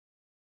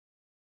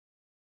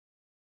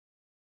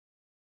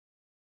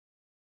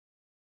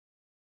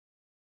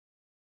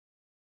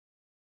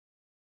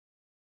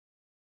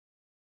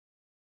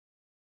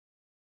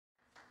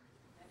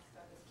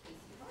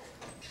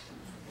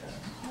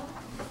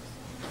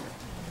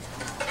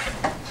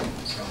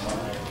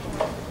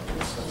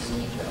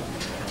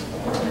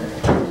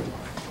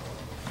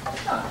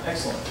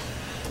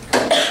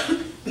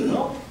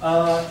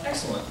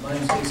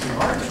name's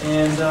Hart,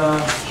 and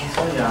I'll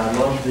tell you, I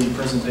love the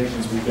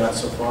presentations we've got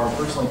so far.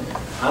 Personally,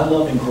 I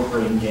love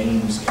incorporating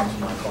games into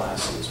my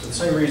classes for the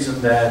same reason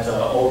that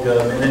Olga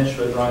Minich,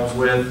 that rhymes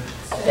with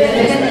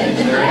there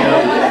you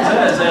go,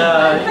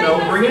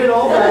 says, bringing it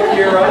all back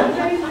here, right?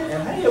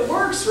 And hey, it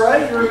works,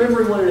 right? You're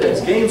remembering what it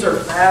is. Games are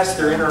fast,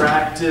 they're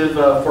interactive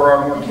for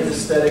our more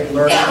kinesthetic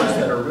learners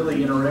that are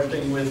really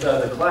interacting with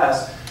the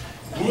class.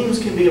 Games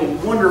can be a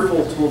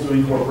wonderful tool to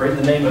incorporate.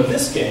 The name of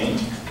this game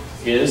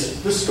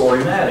is the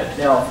Storymatic.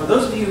 Now, for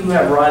those of you who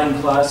have writing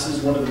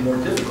classes, one of the more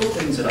difficult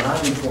things that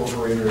I've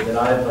incorporated, or that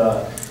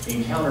I've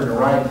encountered in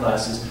writing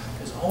classes,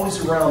 is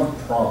always around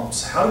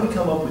prompts. How do we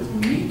come up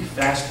with unique,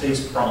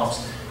 fast-paced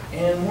prompts?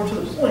 And more to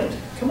the point,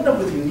 coming up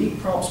with unique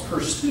prompts per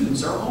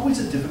students are always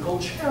a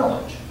difficult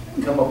challenge.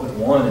 You can come up with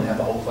one and have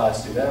the whole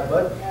class do that,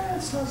 but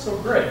it's not so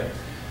great.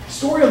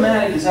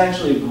 Storymatic is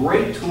actually a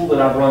great tool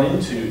that I've run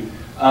into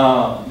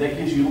that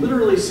gives you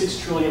literally 6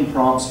 trillion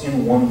prompts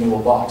in one little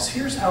box.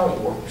 Here's how it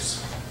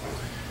works.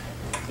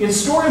 In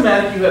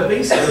Storymatic, you have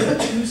basically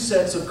 2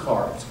 sets of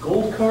cards.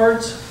 Gold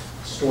cards,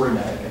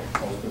 Storymatic.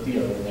 I'll put the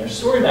other in there.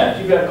 Storymatic,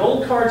 you've got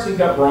gold cards and you've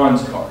got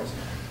bronze cards.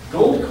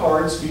 Gold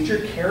cards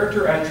feature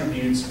character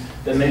attributes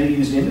that may be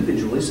used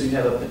individually, so you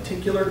have a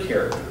particular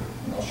character.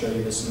 And I'll show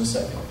you this in a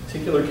second. A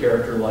particular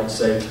character like,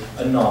 say,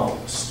 a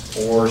novelist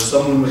or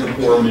someone with a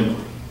poor memory.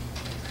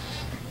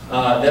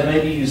 That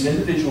may be used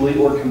individually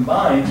or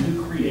combined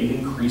to create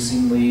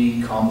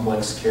increasingly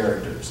complex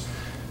characters.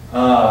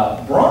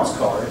 Bronze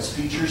cards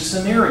feature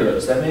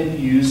scenarios that may be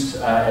used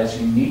as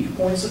unique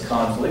points of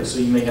conflict, so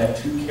you may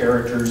have 2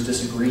 characters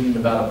disagreeing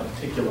about a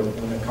particular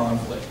point of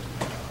conflict,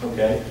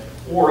 okay?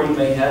 Or you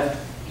may have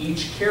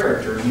each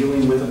character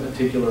dealing with a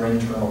particular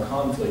internal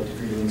conflict if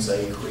you're doing,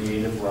 say,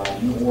 creative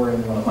writing, or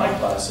in one of my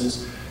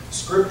classes,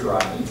 script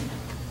writing.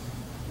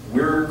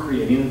 We're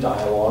creating a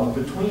dialogue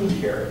between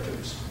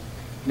characters.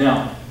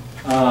 Now,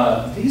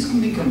 these can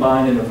be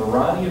combined in a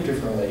variety of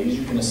different ways.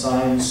 You can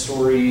assign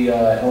story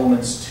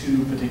elements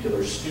to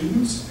particular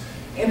students,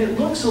 and it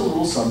looks a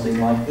little something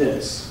like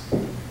this.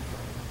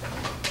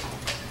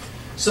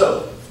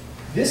 So,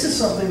 this is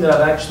something that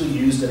I've actually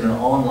used in an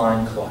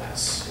online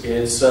class.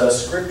 It's a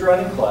script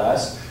writing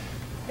class,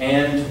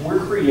 and we're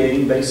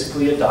creating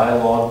basically a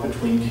dialogue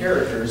between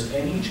characters,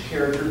 and each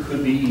character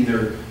could be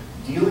either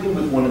dealing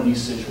with one of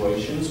these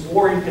situations,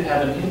 or you could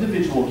have an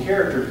individual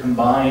character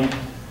combined,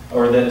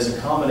 or that is a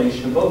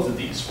combination of both of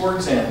these. For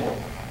example,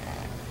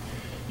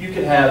 you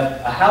could have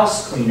a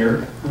house cleaner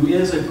who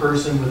is a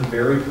person with a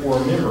very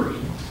poor memory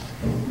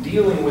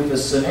dealing with a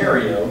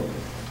scenario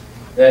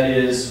that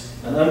is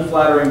an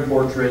unflattering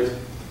portrait,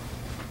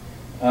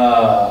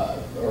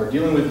 or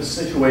dealing with a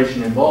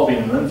situation involving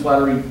an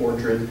unflattering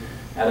portrait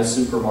at a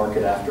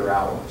supermarket after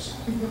hours.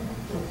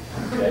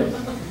 Okay?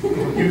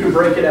 You could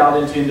break it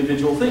out into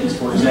individual things.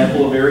 For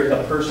example,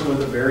 a person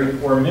with a very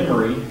poor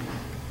memory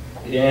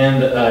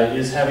and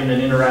is having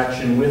an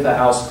interaction with a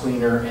house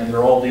cleaner, and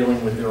they're all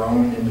dealing with their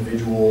own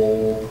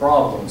individual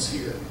problems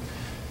here.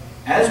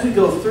 As we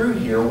go through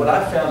here, what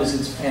I've found is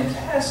it's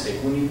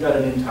fantastic when you've got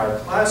an entire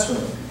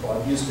classroom of people.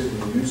 I've used it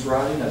in news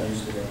writing, I've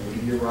used it in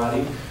media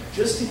writing,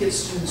 just to get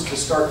students to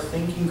start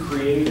thinking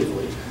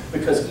creatively,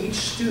 because each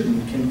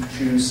student can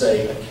choose,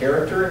 say, a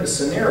character and a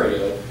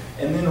scenario,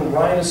 and then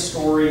write a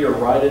story or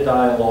write a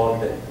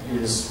dialogue that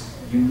is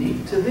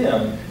unique to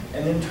them,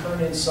 and then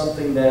turn in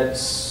something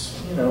that's,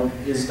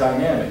 is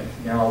dynamic.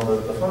 Now,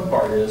 the fun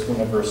part is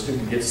whenever a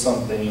student gets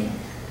something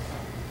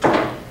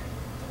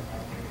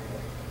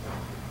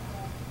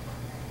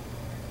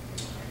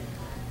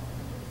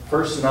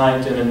first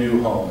night in a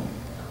new home.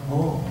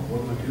 Oh,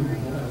 what do I do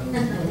with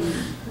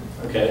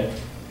that? Okay.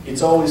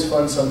 It's always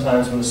fun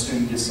sometimes when a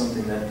student gets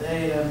something that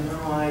they have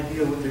no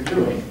idea what they're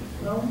doing.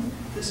 Well,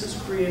 this is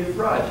creative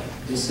writing.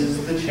 This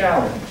is the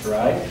challenge,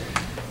 right?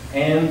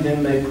 And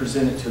then they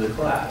present it to the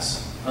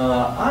class.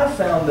 I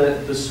found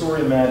that the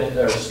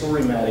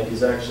Storymatic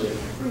is actually a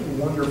pretty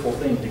wonderful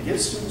thing to get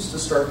students to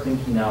start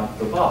thinking out of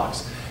the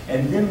box.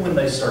 And then when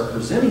they start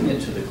presenting it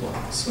to the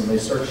class, when they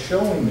start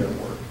showing their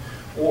work,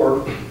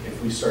 or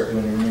if we start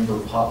doing, remember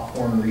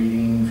popcorn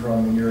reading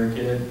from when you were a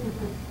kid?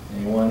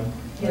 Anyone?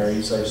 Where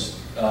you start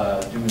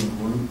doing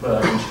group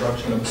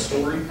construction of a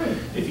story.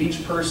 If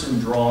each person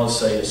draws,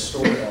 say,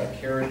 a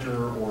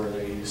character or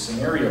a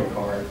scenario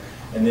card,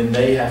 and then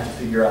they have to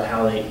figure out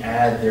how they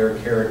add their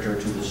character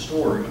to the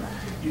story,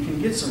 you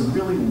can get some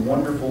really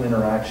wonderful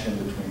interaction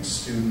between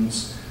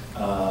students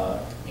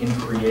in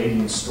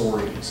creating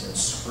stories and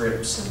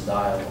scripts and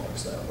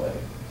dialogues that way.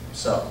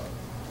 So,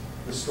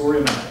 the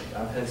Storymatic,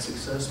 I've had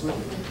success with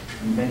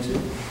it. You may too.